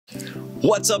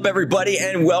What's up, everybody,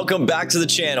 and welcome back to the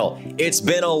channel. It's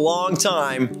been a long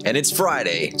time and it's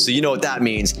Friday, so you know what that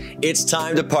means. It's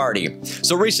time to party.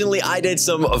 So recently I did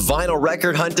some vinyl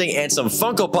record hunting and some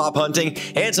Funko Pop hunting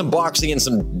and some boxing and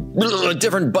some bunch of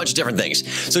different things.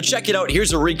 So check it out.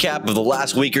 Here's a recap of the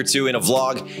last week or two in a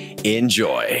vlog.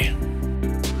 Enjoy.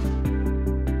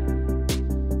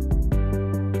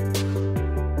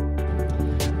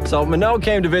 So Minot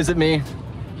came to visit me.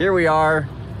 Here we are.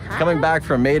 Coming back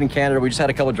from Made in Canada. We just had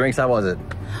a couple drinks. How was it?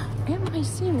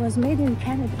 MIC was made in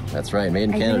Canada. That's right, Made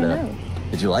in Canada.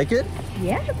 Did you like it?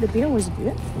 Yeah, the beer was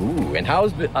good. Ooh, and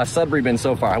how's Sudbury been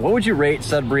so far? What would you rate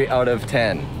Sudbury out of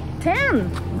 10?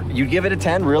 10. You'd give it a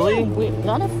 10, really? Yeah, we had a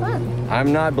lot of fun.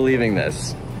 I'm not believing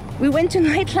this. We went to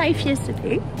nightlife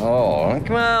yesterday. Oh,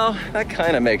 well, that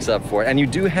kind of makes up for it. And you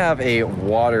do have a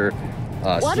water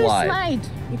slide.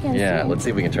 You can see. Let's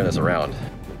see if we can turn this around.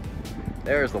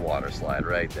 There's the water slide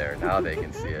right there. Now they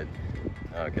can see it.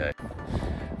 Okay.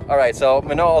 All right, so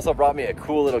Minot also brought me a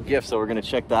cool little gift, so we're gonna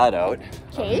check that out.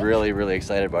 Cake? I'm really, really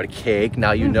excited about it. Cake,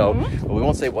 now you know, but we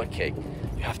won't say what cake.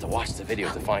 You have to watch the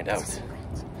video to find out.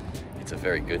 It's a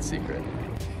very good secret.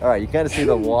 All right, you kind of see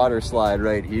the water slide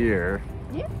right here.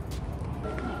 Yeah.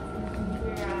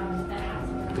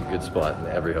 It's a good spot in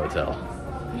every hotel.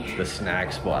 The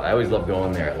snack spot. I always love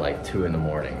going there at like 2 in the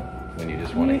morning. When you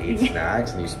just want to eat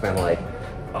snacks and you spend like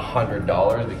 $100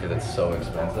 because it's so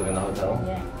expensive in the hotel.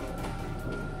 Yeah.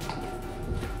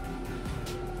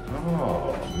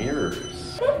 Oh,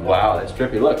 mirrors. Wow, that's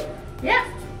trippy. Look. Yeah.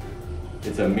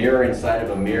 It's a mirror inside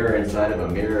of a mirror inside of a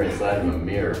mirror inside of a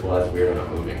mirror. Well, that's weird, I'm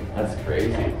not moving. That's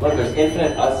crazy. Look, there's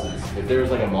infinite us's. If there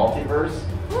was like a multiverse,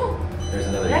 there's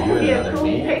another that you could and be another a cool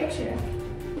me. picture.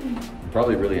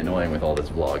 Probably really annoying with all this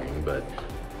vlogging, but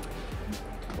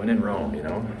when in Rome, you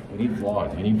know, we need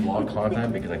vlogs. We need vlog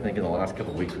content because I think in the last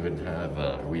couple of weeks we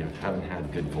haven't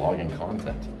had good vlogging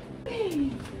content.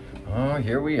 Oh,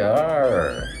 here we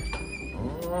are.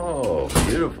 Oh,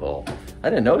 beautiful. I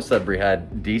didn't know Sudbury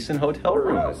had decent hotel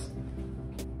rooms.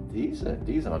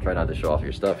 Decent. I'll try not to show off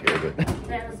your stuff here, but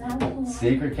There's alcohol.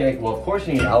 Secret cake. Well, of course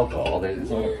you need alcohol. It's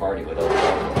not a party without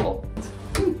alcohol.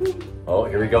 Oh,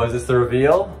 here we go. Is this the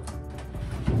reveal?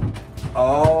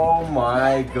 Oh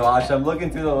my gosh, I'm looking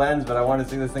through the lens, but I want to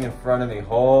see this thing in front of me.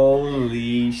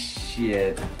 Holy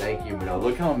shit. Thank you, Minot.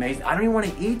 Look how amazing. I don't even want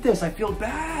to eat this. I feel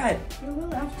bad. You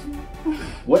will have to.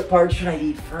 What part should I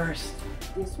eat first?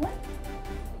 This one?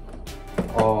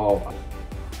 Oh,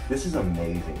 this is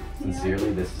amazing.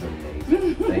 Sincerely, this is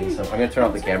amazing. Thank you so much. I'm going to turn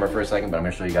off the camera for a second, but I'm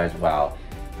going to show you guys. Wow,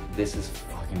 this is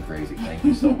fucking crazy. Thank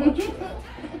you so much.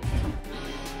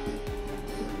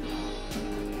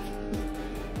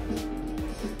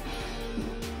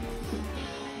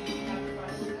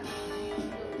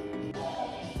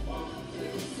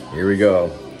 Here we go.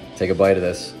 Take a bite of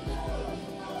this.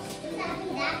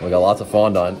 We got lots of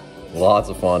fondant. Lots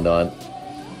of fondant.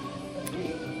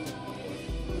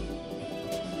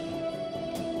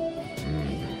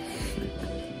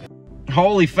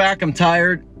 Holy fuck, I'm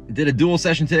tired. Did a dual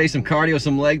session today, some cardio,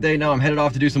 some leg day. Now I'm headed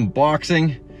off to do some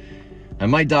boxing. I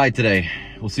might die today.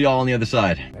 We'll see y'all on the other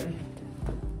side.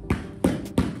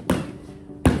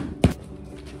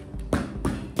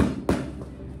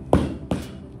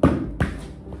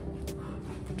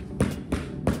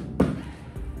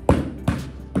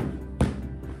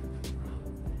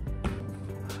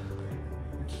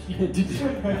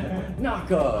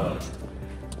 Knockout!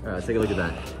 All right, let's take a look at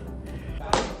that.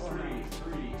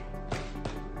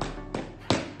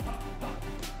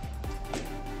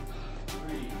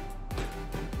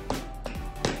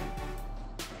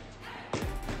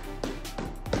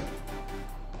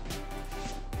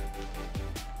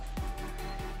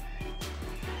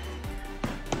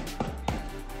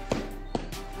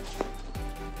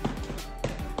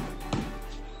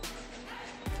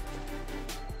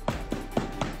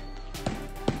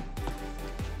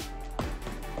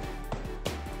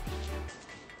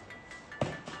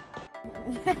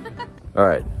 All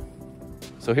right,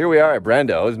 so here we are at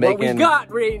Brando's making what we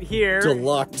got right here,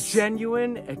 deluxe,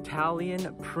 genuine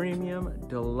Italian premium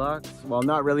deluxe. Well,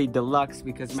 not really deluxe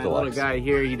because my little guy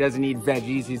here, he doesn't eat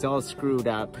veggies. He's all screwed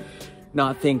up,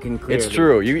 not thinking clearly. It's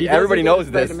true. Everybody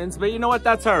knows this. Vitamins, but you know what?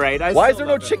 That's all right. Why is there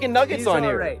no chicken nuggets on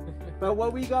here? Right. But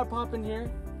what we got popping here?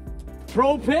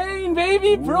 Propane,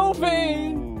 baby,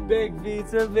 propane. Big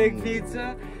pizza,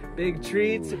 big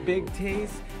treats, big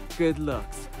taste, good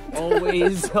looks.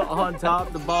 Always on top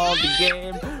of the ball of the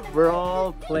game. We're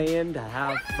all playing to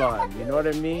have fun. You know what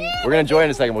I mean? We're gonna enjoy it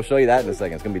in a second. We'll show you that in a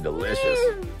second. It's gonna be delicious.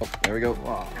 Oh, there we go.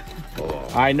 Oh.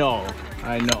 I know.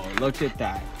 Look at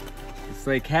that. It's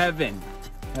like heaven.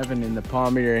 Heaven in the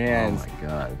palm of your hands. Oh my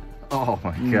God. Oh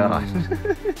my gosh.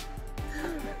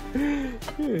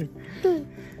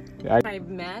 I've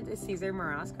met Cesar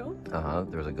Marasco.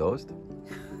 There's a ghost.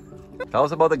 Tell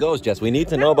us about the ghost, Jess. We need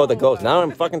to know about the ghost. Now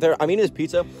I'm fucking terrified. I mean, this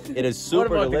pizza, it is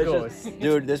super What about the delicious. ghost?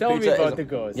 Dude, this Tell pizza me about is... the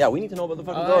ghost. Yeah, we need to know about the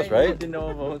fucking ghost, I right? need to know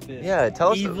about this. Yeah,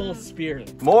 tell us. Evil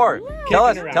spirit. More. Tell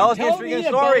us the Tell intriguing me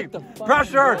story. about the fucking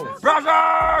Pressure! ghost.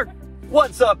 Pressure!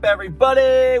 What's up,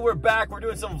 everybody? We're back. We're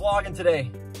doing some vlogging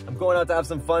today. I'm going out to have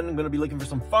some fun. I'm going to be looking for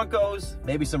some Funkos,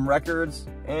 maybe some records,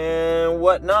 and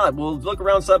whatnot. We'll look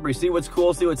around Sudbury, see what's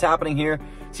cool, see what's happening here,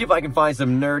 see if I can find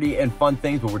some nerdy and fun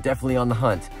things, but we're definitely on the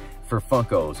hunt for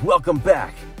Funkos. Welcome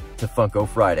back to Funko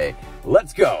Friday.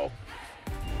 Let's go.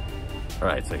 All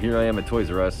right, so here I am at Toys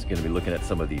R Us, going to be looking at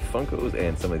some of the Funkos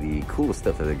and some of the coolest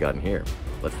stuff that they've got in here.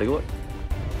 Let's take a look.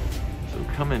 So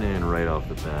coming in right off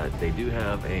the bat, they do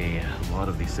have a lot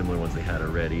of the similar ones they had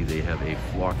already. They have a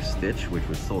Flock Stitch, which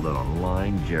was sold out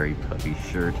online, Jerry Puppy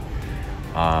shirt.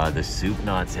 The Soup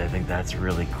Nazi, I think that's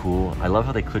really cool. I love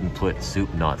how they couldn't put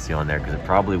Soup Nazi on there because it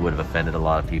probably would have offended a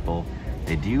lot of people.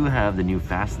 They do have the new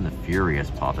Fast and the Furious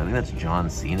pop. I think that's John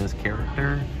Cena's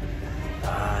character.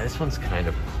 This one's kind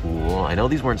of cool. I know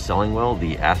these weren't selling well,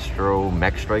 the Astro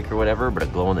Mech Strike or whatever, but a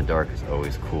glow in the dark is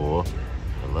always cool.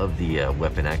 I love the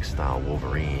Weapon X style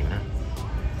Wolverine.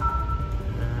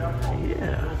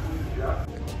 Yeah.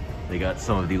 They got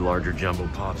some of the larger jumbo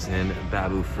pops in.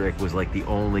 Babu Frick was like the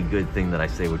only good thing that I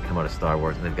say would come out of Star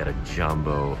Wars, and they've got a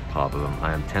jumbo pop of them.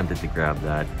 I am tempted to grab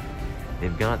that.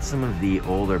 They've got some of the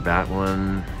older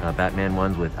Batman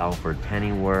ones with Alfred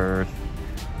Pennyworth.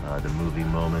 The movie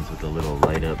moments with the little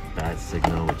light up bat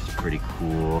signal, which is pretty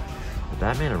cool. The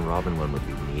Batman and Robin one would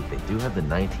be neat. They do have the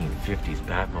 1950s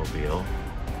Batmobile.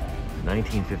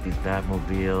 1950s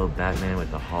Batmobile, Batman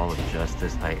with the Hall of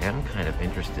Justice. I am kind of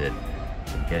interested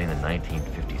in getting the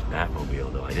 1950s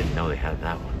Batmobile though. I didn't know they had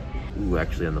that one. Ooh,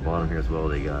 actually on the bottom here as well,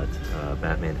 they got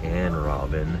Batman and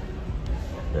Robin.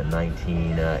 The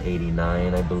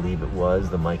 1989, I believe it was,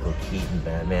 the Michael Keaton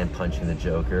Batman punching the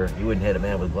Joker. You wouldn't hit a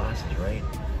man with glasses, right?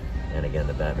 And again,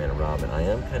 the Batman and Robin. I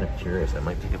am kind of curious. I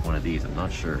might pick up one of these. I'm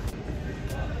not sure.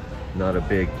 Not a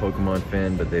big Pokemon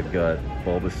fan, but they've got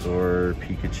Bulbasaur,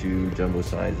 Pikachu, jumbo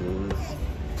sizes.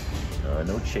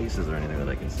 No chases or anything that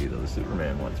I can see though. The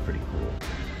Superman one's pretty cool.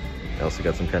 They also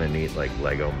got some kind of neat like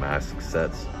Lego mask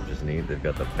sets, which is neat. They've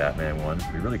got the Batman one.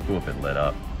 It'd be really cool if it lit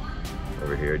up.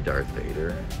 Over here, Darth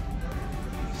Vader.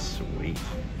 Sweet.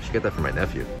 Should get that for my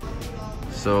nephew.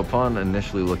 So upon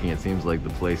initially looking, it seems like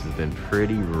the place has been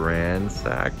pretty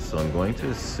ransacked. So I'm going to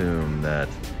assume that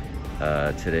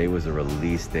today was a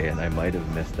release day and I might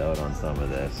have missed out on some of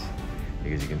this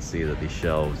because you can see that the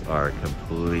shelves are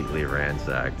completely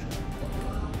ransacked.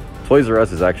 Toys R Us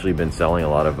has actually been selling a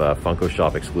lot of Funko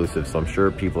Shop exclusives, so I'm sure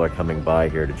people are coming by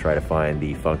here to try to find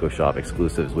the Funko Shop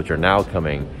exclusives, which are now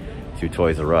coming to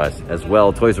Toys R Us. As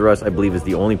well, Toys R Us, I believe, is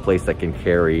the only place that can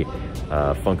carry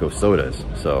Funko sodas.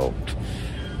 So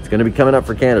it's gonna be coming up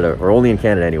for Canada, or only in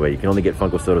Canada anyway. You can only get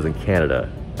Funko sodas in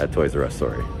Canada at Toys R Us,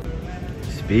 sorry.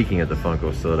 Speaking of the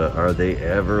Funko soda, are they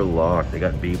ever locked? They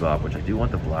got Bebop, which I do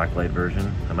want the blacklight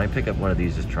version. I might pick up one of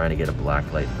these just trying to get a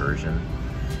blacklight version.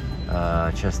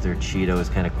 Chester Cheeto is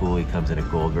kind of cool. He comes in a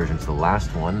gold version. It's the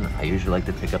last one. I usually like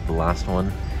to pick up the last one.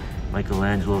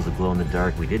 Michelangelo's a glow in the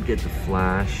dark. We did get the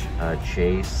Flash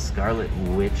Chase. Scarlet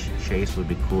Witch Chase would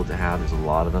be cool to have. There's a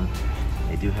lot of them.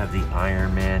 They do have the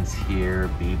Iron Mans here,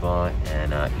 Bebop,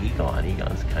 and Egon.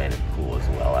 Egon's kind of cool as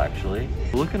well, actually.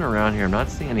 Looking around here, I'm not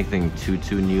seeing anything too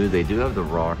new. They do have the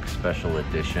Rock Special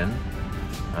Edition,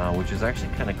 which is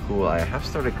actually kind of cool. I have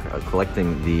started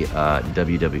collecting the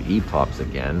WWE Pops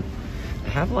again. I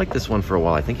have liked this one for a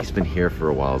while. I think he's been here for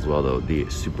a while as well, though. The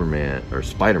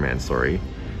Spider-Man, sorry.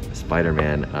 The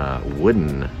Spider-Man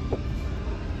wooden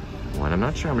one. I'm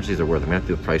not sure how much these are worth. I'm gonna have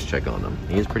to do a price check on them.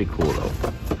 He is pretty cool, though.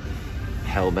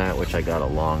 Hellbat, which I got a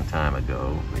long time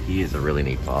ago. He is a really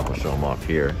neat pop. I'll show him off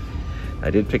here. I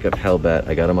did pick up Hellbat.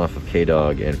 I got him off of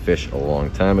K-Dog and Fish a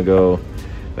long time ago,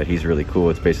 but he's really cool.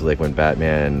 It's basically like when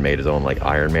Batman made his own like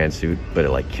Iron Man suit, but it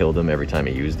like killed him every time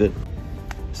he used it.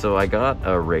 So I got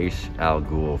a Ra's al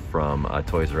Ghul from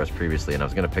Toys R Us previously, and I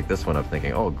was gonna pick this one up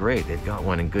thinking, oh great, they've got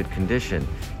one in good condition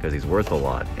because he's worth a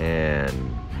lot,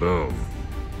 and boom,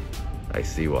 I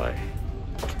see why.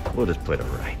 We'll just put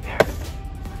him right there.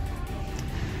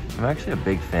 I'm actually a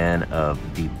big fan of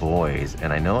the Boys,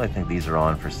 and I think these are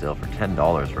on for sale for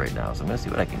 $10 right now, so I'm gonna see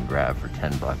what I can grab for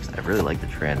 10 bucks. I really like the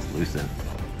translucent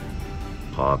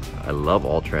pop. I love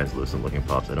all translucent looking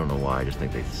pops. I don't know why, I just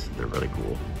think they're really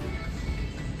cool.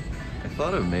 I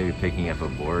thought of maybe picking up a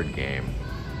board game.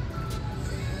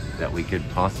 that we could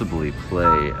possibly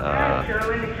play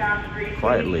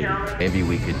quietly. Maybe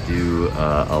we could do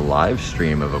a live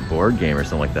stream of a board game or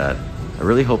something like that. I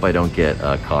really hope I don't get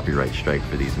a copyright strike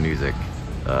for these music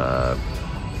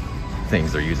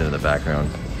things they're using in the background.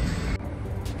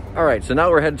 All right, so now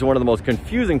we're headed to one of the most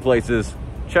confusing places,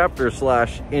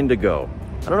 Chapter/Indigo.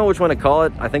 I don't know which one to call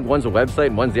it. I think one's a website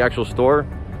and one's the actual store.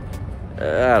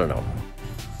 I don't know.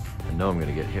 I know I'm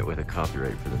gonna get hit with a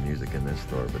copyright for the music in this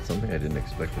store, but something I didn't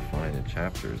expect to find in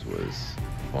Chapters was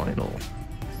vinyl.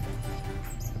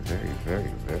 Very,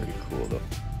 very, very cool though.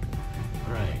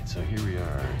 All right, so here we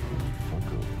are in the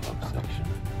Funko Pop section.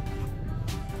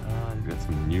 They've got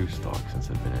some new stock since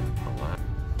I've been in a lot.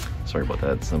 Sorry about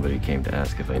that. Somebody came to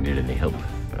ask if I needed any help,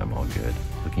 but I'm all good.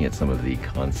 Looking at some of the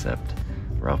concept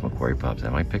Ralph McQuarrie pops, I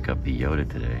might pick up the Yoda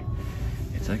today.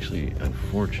 It's actually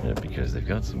unfortunate because they've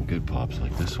got some good pops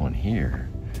like this one here,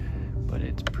 but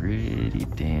it's pretty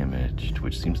damaged,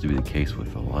 which seems to be the case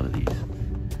with a lot of these.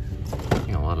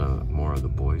 A lot of more of the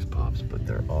boys pops, but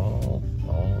they're all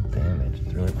damaged.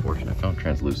 It's really unfortunate. I found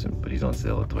Translucent, but he's on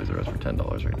sale at Toys R Us for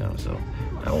 $10 right now, so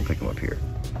I won't pick him up here.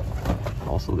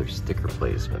 Also, their sticker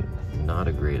placement, not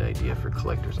a great idea for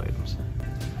collector's items.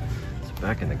 So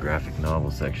back in the graphic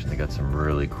novel section, they got some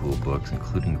really cool books,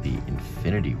 including the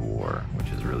Infinity War,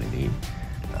 which is really neat.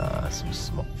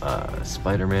 Some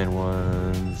Spider-Man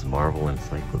ones, Marvel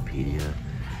Encyclopedia,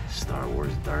 Star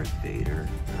Wars Darth Vader.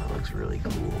 That looks really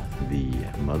cool. The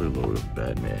Motherlode of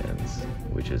Batmans,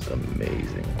 which is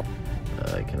amazing.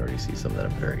 I can already see some that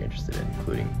I'm very interested in,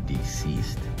 including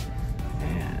Deceased.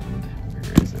 And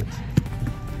where is it?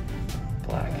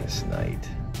 Blackest Night.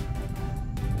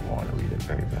 I want to read it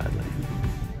very badly.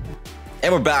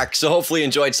 And we're back, so hopefully you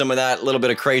enjoyed some of that, a little bit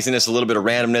of craziness, a little bit of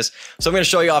randomness. So I'm gonna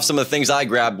show you off some of the things I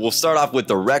grabbed. We'll start off with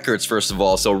the records first of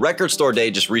all. So Record Store Day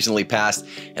just recently passed,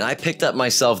 and I picked up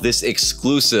myself this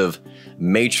exclusive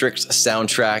Matrix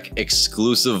soundtrack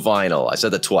exclusive vinyl. I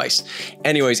said that twice.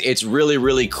 Anyways, it's really,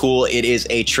 really cool. It is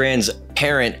a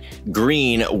transparent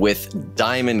green with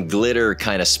diamond glitter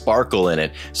kind of sparkle in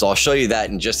it. So I'll show you that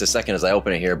in just a second as I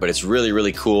open it here, but it's really,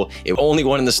 really cool. It only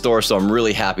one in the store, so I'm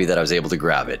really happy that I was able to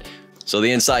grab it. So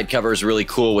the inside cover is really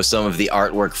cool with some of the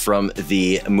artwork from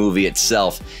the movie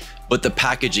itself. But the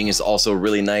packaging is also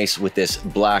really nice with this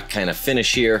black kind of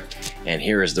finish here. And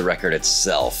here is the record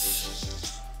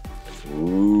itself.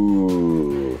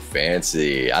 Ooh,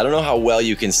 fancy. I don't know how well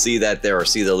you can see that there or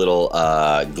see the little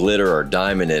glitter or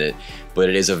diamond in it, but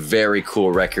it is a very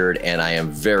cool record and I am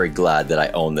very glad that I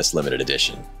own this limited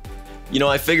edition. You know,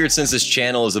 I figured since this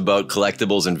channel is about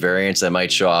collectibles and variants, I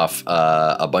might show off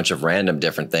a bunch of random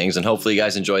different things, and hopefully you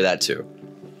guys enjoy that too.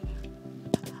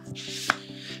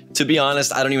 To be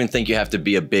honest, I don't even think you have to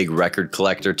be a big record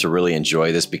collector to really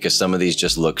enjoy this because some of these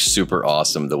just look super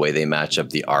awesome the way they match up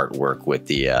the artwork with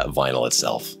the vinyl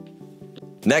itself.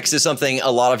 Next is something a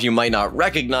lot of you might not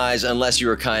recognize unless you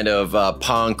were kind of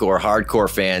punk or hardcore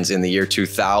fans in the year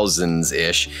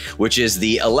 2000s-ish, which is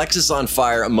the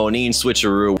Alexisonfire Moneen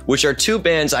Switcheroo, which are two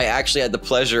bands I actually had the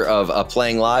pleasure of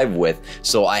playing live with,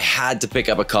 so I had to pick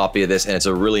up a copy of this, and it's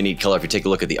a really neat color. If you take a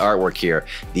look at the artwork here,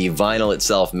 the vinyl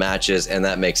itself matches, and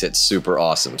that makes it super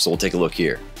awesome. So we'll take a look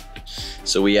here.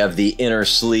 So we have the inner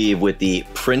sleeve with the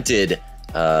printed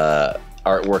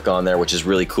artwork on there, which is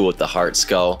really cool with the heart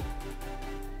skull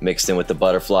mixed in with the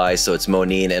butterflies, so it's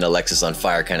Moneen and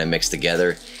Alexisonfire kind of mixed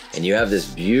together. And you have this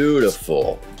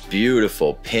beautiful,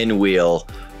 beautiful pinwheel,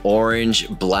 orange,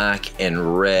 black,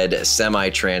 and red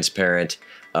semi-transparent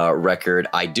record.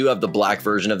 I do have the black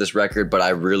version of this record, but I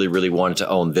really, really wanted to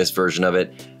own this version of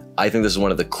it. I think this is one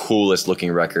of the coolest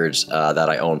looking records that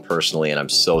I own personally, and I'm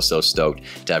so, so stoked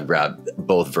to have grabbed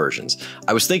both versions.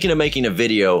 I was thinking of making a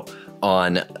video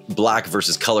on black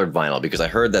versus colored vinyl because I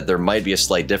heard that there might be a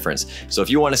slight difference. So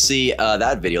if you want to see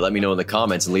that video, let me know in the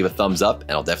comments and leave a thumbs up and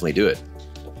I'll definitely do it.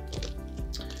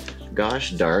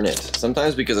 Gosh darn it.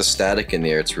 Sometimes because of static in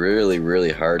the air, it's really,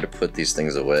 really hard to put these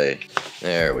things away.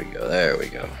 There we go, there we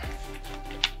go.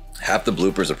 Half the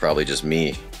bloopers are probably just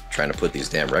me trying to put these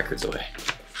damn records away.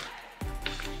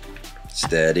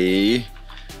 Steady,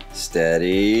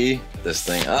 steady. This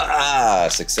thing,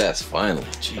 success, finally,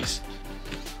 jeez.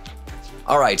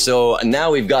 All right, so now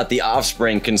we've got The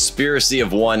Offspring, Conspiracy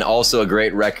of One, also a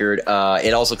great record.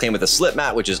 It also came with a slip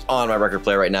mat, which is on my record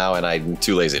player right now, and I'm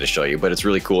too lazy to show you, but it's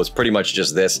really cool. It's pretty much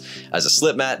just this as a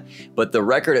slip mat, but the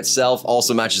record itself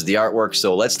also matches the artwork,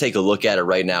 so let's take a look at it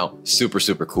right now. Super,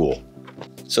 super cool.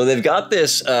 So they've got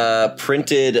this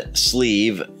printed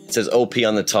sleeve. It says OP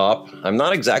on the top. I'm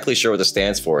not exactly sure what this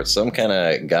stands for. It's some kind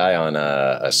of guy on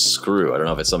a screw. I don't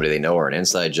know if it's somebody they know or an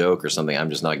inside joke or something I'm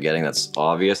just not getting that's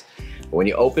obvious. When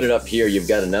you open it up here, you've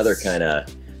got another kind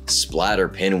of splatter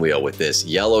pinwheel with this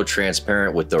yellow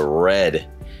transparent with the red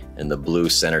and the blue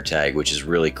center tag, which is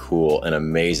really cool. An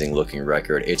amazing looking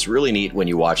record. It's really neat when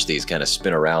you watch these kind of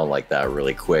spin around like that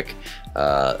really quick.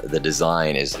 The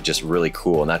design is just really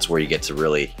cool, and that's where you get to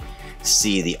really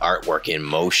see the artwork in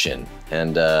motion.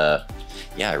 And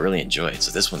yeah, I really enjoy it.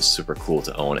 So this one's super cool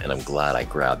to own, and I'm glad I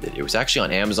grabbed it. It was actually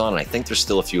on Amazon, and I think there's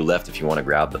still a few left if you want to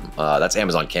grab them. That's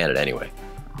Amazon Canada anyway.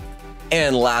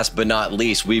 And last but not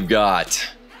least, we've got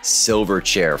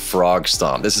Silverchair Frog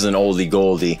Stomp. This is an oldie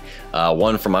goldie,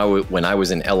 one from when I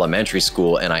was in elementary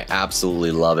school, and I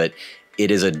absolutely love it. It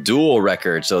is a dual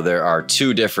record, so there are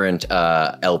 2 different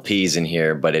LPs in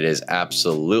here, but it is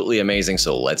absolutely amazing,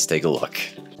 so let's take a look.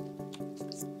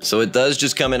 So it does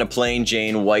just come in a plain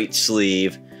Jane white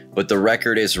sleeve, but the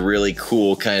record is really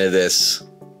cool, kind of this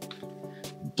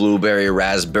blueberry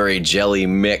raspberry jelly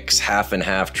mix, half and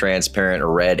half transparent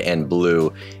red and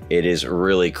blue. It is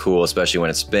really cool, especially when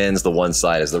it spins. The one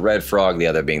side is the red frog, the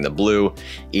other being the blue.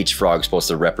 Each frog is supposed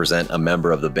to represent a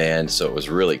member of the band, so it was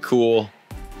really cool.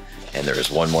 And there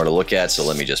is one more to look at, so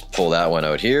let me just pull that one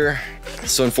out here.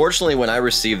 So unfortunately, when I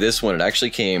received this one, it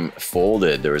actually came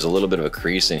folded. There was a little bit of a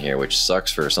crease in here, which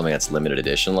sucks for something that's limited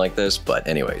edition like this. But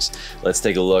anyways, let's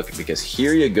take a look, because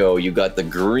here you go. You got the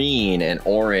green and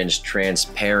orange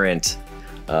transparent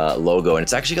logo, and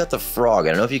it's actually got the frog. I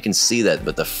don't know if you can see that,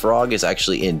 but the frog is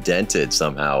actually indented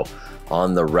somehow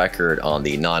on the record on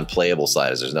the non-playable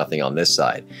side, as there's nothing on this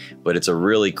side. But it's a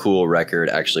really cool record,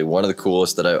 actually one of the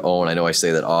coolest that I own. I know I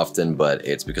say that often, but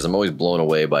it's because I'm always blown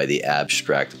away by the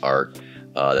abstract art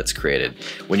that's created.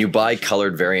 When you buy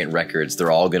colored variant records,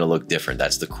 they're all gonna look different.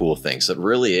 That's the cool thing. So it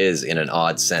really is, in an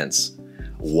odd sense,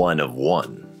 one of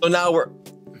one.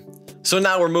 So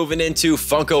now we're moving into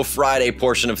Funko Friday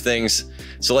portion of things.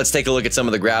 So let's take a look at some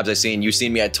of the grabs I've seen. You've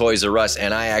seen me at Toys R Us,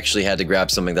 and I actually had to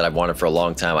grab something that I've wanted for a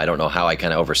long time. I don't know how I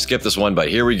kind of overskipped this one, but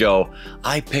here we go.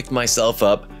 I picked myself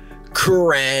up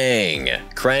Krang.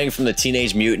 Krang from the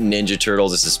Teenage Mutant Ninja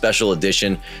Turtles. It's a special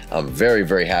edition. I'm very,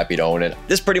 very happy to own it.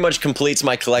 This pretty much completes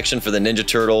my collection for the Ninja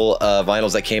Turtle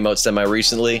vinyls that came out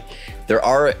semi-recently. There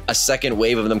are a second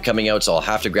wave of them coming out, so I'll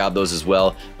have to grab those as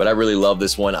well. But I really love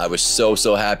this one. I was so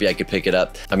happy I could pick it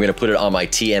up. I'm gonna put it on my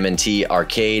TMNT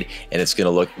arcade, and it's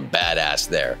gonna look badass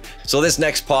there. So this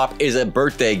next pop is a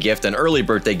birthday gift, an early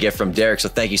birthday gift from Derek, so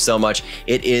thank you so much.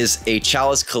 It is a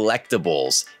Chalice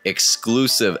Collectibles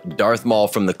exclusive Darth Maul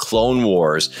from the Clone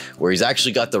Wars, where he's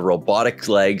actually got the robotic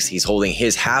legs. He's holding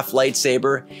his half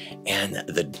lightsaber and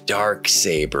the dark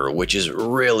saber, which is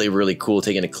really, really cool.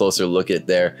 Taking a closer look at it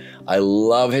there. I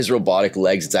love his robotic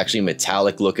legs. It's actually a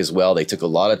metallic look as well. They took a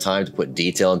lot of time to put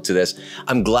detail into this.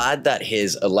 I'm glad that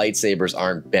his lightsabers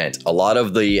aren't bent. A lot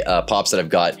of the pops that I've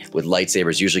got with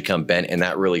lightsabers usually come bent, and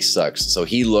that really sucks. So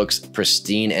he looks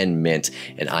pristine and mint,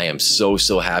 and I am so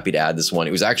happy to add this one.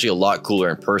 It was actually a lot cooler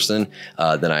in person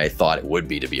than I thought it would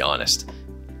be, to be honest.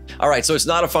 All right, so it's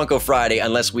not a Funko Friday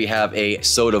unless we have a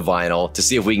soda vinyl to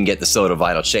see if we can get the soda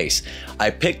vinyl chase.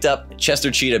 I picked up Chester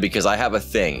Cheetah because I have a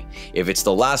thing. If it's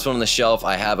the last one on the shelf,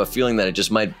 I have a feeling that it just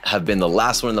might have been the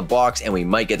last one in the box, and we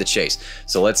might get the chase.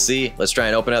 So let's see. Let's try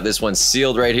and open up. This one's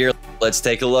sealed right here. Let's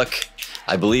take a look.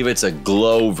 I believe it's a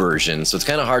glow version, so it's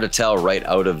kind of hard to tell right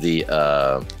out of the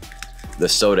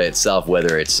soda itself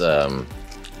whether it's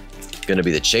gonna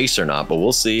be the chase or not, but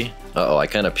we'll see. Uh-oh, I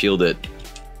kind of peeled it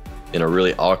in a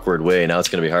really awkward way. Now it's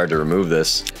gonna be hard to remove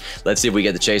this. Let's see if we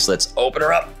get the chase. Let's open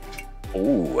her up.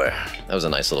 Ooh, that was a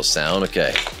nice little sound.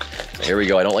 Okay, so here we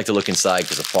go. I don't like to look inside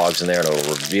because the fog's in there.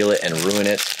 It'll reveal it and ruin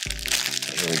it.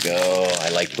 Here we go.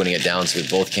 I like putting it down so we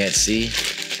both can't see.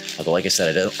 Although, like I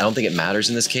said, I don't think it matters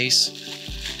in this case.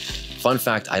 Fun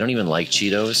fact, I don't even like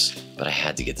Cheetos, but I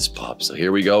had to get this pop. So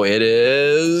here we go. It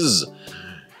is...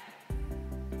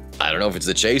 I don't know if it's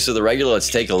the chase or the regular.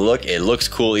 Let's take a look. It looks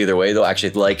cool either way, though.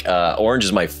 Actually, like orange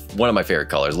is one of my favorite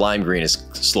colors. Lime green is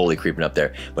slowly creeping up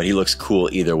there, but he looks cool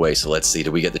either way. So let's see.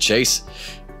 Did we get the chase?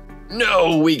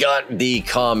 No, we got the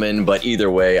common, but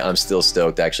either way, I'm still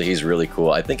stoked. Actually, he's really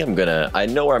cool. I think I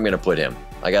know where I'm gonna put him.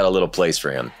 I got a little place for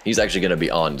him. He's actually gonna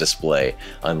be on display,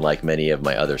 unlike many of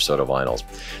my other soda vinyls.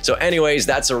 So anyways,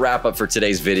 that's a wrap up for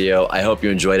today's video. I hope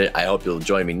you enjoyed it. I hope you'll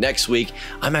join me next week.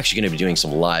 I'm actually gonna be doing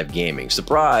some live gaming.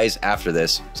 Surprise after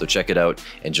this, so check it out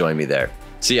and join me there.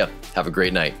 See ya, have a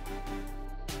great night.